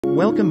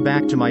Welcome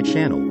back to my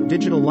channel,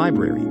 Digital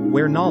Library,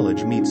 where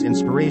knowledge meets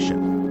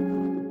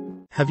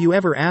inspiration. Have you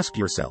ever asked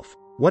yourself,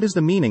 what is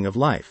the meaning of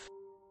life?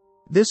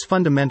 This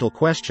fundamental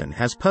question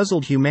has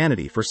puzzled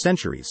humanity for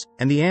centuries,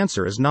 and the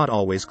answer is not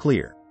always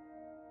clear.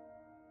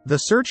 The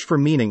search for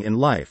meaning in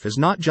life is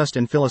not just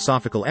an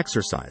philosophical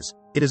exercise,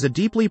 it is a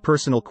deeply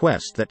personal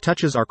quest that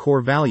touches our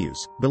core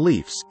values,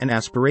 beliefs, and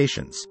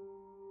aspirations.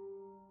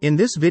 In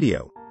this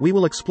video, we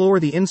will explore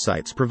the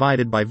insights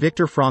provided by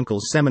Viktor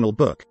Frankl's seminal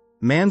book,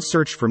 Man's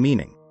Search for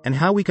Meaning, and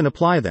how we can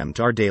apply them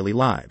to our daily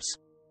lives.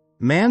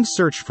 Man's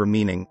Search for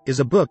Meaning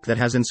is a book that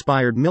has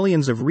inspired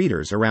millions of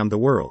readers around the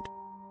world.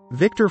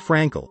 Viktor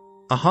Frankl,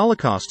 a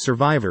Holocaust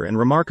survivor and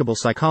remarkable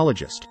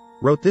psychologist,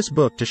 wrote this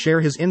book to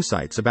share his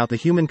insights about the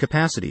human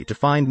capacity to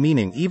find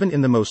meaning even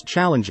in the most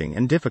challenging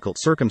and difficult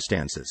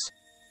circumstances.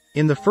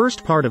 In the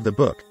first part of the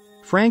book,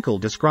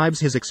 Frankl describes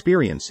his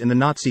experience in the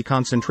Nazi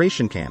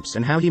concentration camps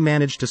and how he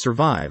managed to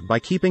survive by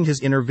keeping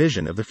his inner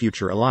vision of the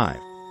future alive.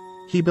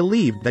 He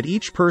believed that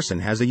each person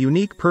has a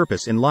unique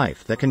purpose in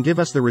life that can give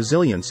us the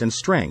resilience and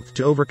strength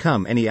to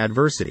overcome any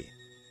adversity.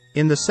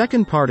 In the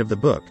second part of the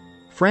book,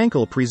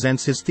 Frankl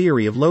presents his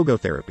theory of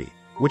logotherapy,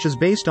 which is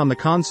based on the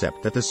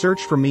concept that the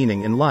search for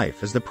meaning in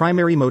life is the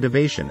primary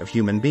motivation of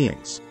human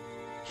beings.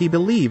 He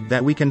believed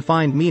that we can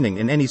find meaning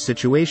in any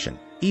situation,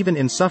 even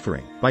in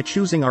suffering, by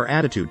choosing our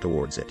attitude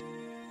towards it.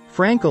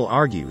 Frankl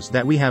argues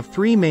that we have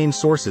three main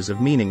sources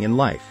of meaning in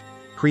life: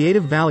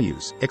 creative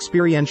values,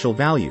 experiential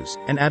values,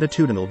 and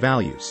attitudinal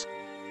values.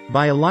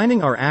 By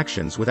aligning our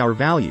actions with our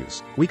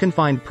values, we can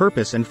find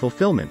purpose and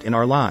fulfillment in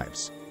our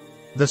lives.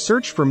 The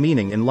search for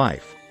meaning in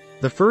life.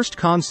 The first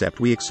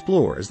concept we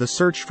explore is the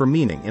search for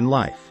meaning in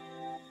life.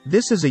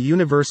 This is a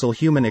universal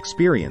human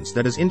experience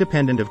that is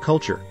independent of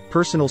culture,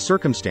 personal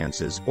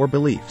circumstances, or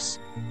beliefs.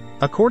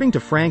 According to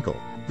Frankl,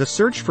 the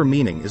search for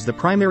meaning is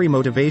the primary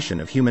motivation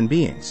of human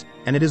beings,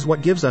 and it is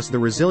what gives us the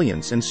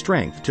resilience and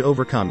strength to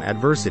overcome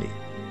adversity.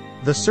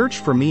 The search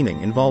for meaning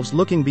involves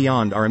looking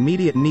beyond our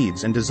immediate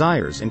needs and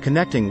desires and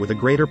connecting with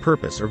a greater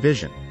purpose or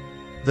vision.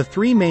 The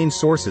three main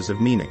sources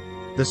of meaning.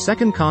 The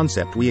second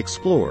concept we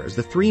explore is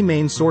the three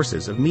main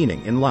sources of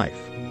meaning in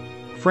life.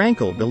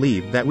 Frankl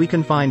believed that we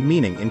can find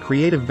meaning in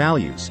creative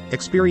values,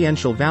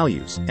 experiential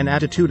values, and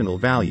attitudinal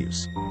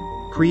values.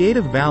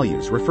 Creative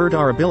values refer to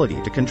our ability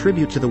to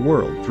contribute to the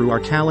world through our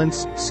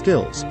talents,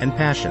 skills, and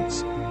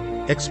passions.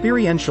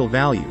 Experiential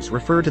values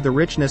refer to the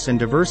richness and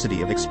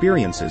diversity of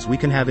experiences we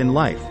can have in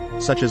life,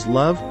 such as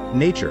love,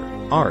 nature,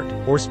 art,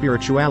 or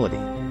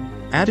spirituality.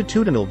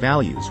 Attitudinal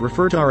values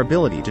refer to our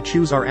ability to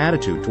choose our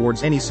attitude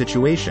towards any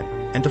situation,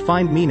 and to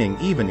find meaning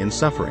even in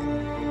suffering.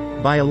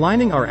 By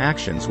aligning our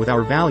actions with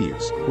our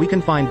values, we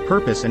can find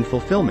purpose and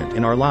fulfillment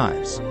in our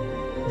lives.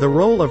 The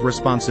role of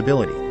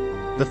responsibility.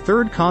 The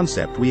third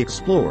concept we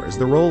explore is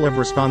the role of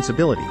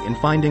responsibility in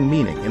finding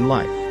meaning in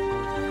life.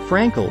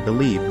 Frankl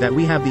believed that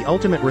we have the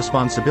ultimate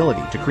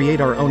responsibility to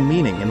create our own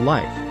meaning in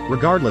life,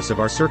 regardless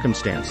of our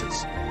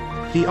circumstances.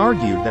 He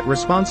argued that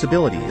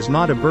responsibility is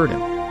not a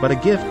burden, but a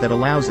gift that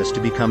allows us to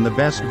become the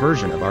best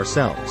version of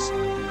ourselves.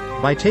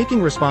 By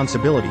taking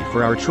responsibility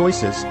for our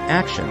choices,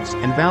 actions,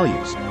 and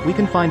values, we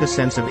can find a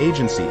sense of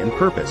agency and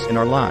purpose in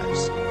our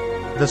lives.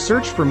 The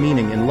search for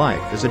meaning in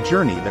life is a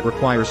journey that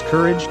requires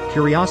courage,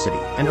 curiosity,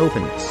 and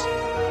openness.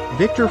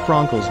 Viktor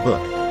Frankl's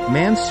book,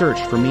 Man's Search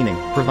for Meaning,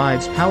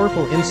 provides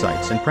powerful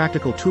insights and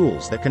practical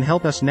tools that can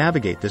help us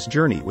navigate this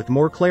journey with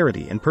more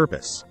clarity and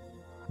purpose.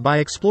 By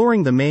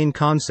exploring the main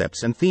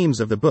concepts and themes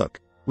of the book,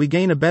 we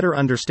gain a better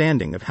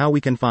understanding of how we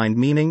can find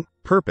meaning,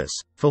 purpose,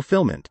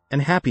 fulfillment,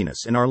 and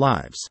happiness in our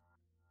lives.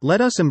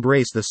 Let us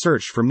embrace the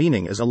search for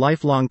meaning as a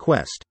lifelong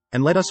quest,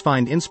 and let us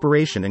find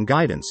inspiration and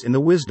guidance in the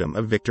wisdom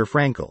of Viktor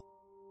Frankl.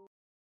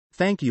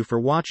 Thank you for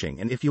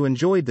watching, and if you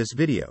enjoyed this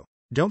video,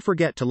 don't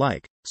forget to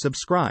like,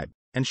 subscribe,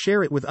 and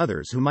share it with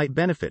others who might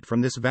benefit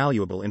from this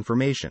valuable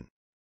information.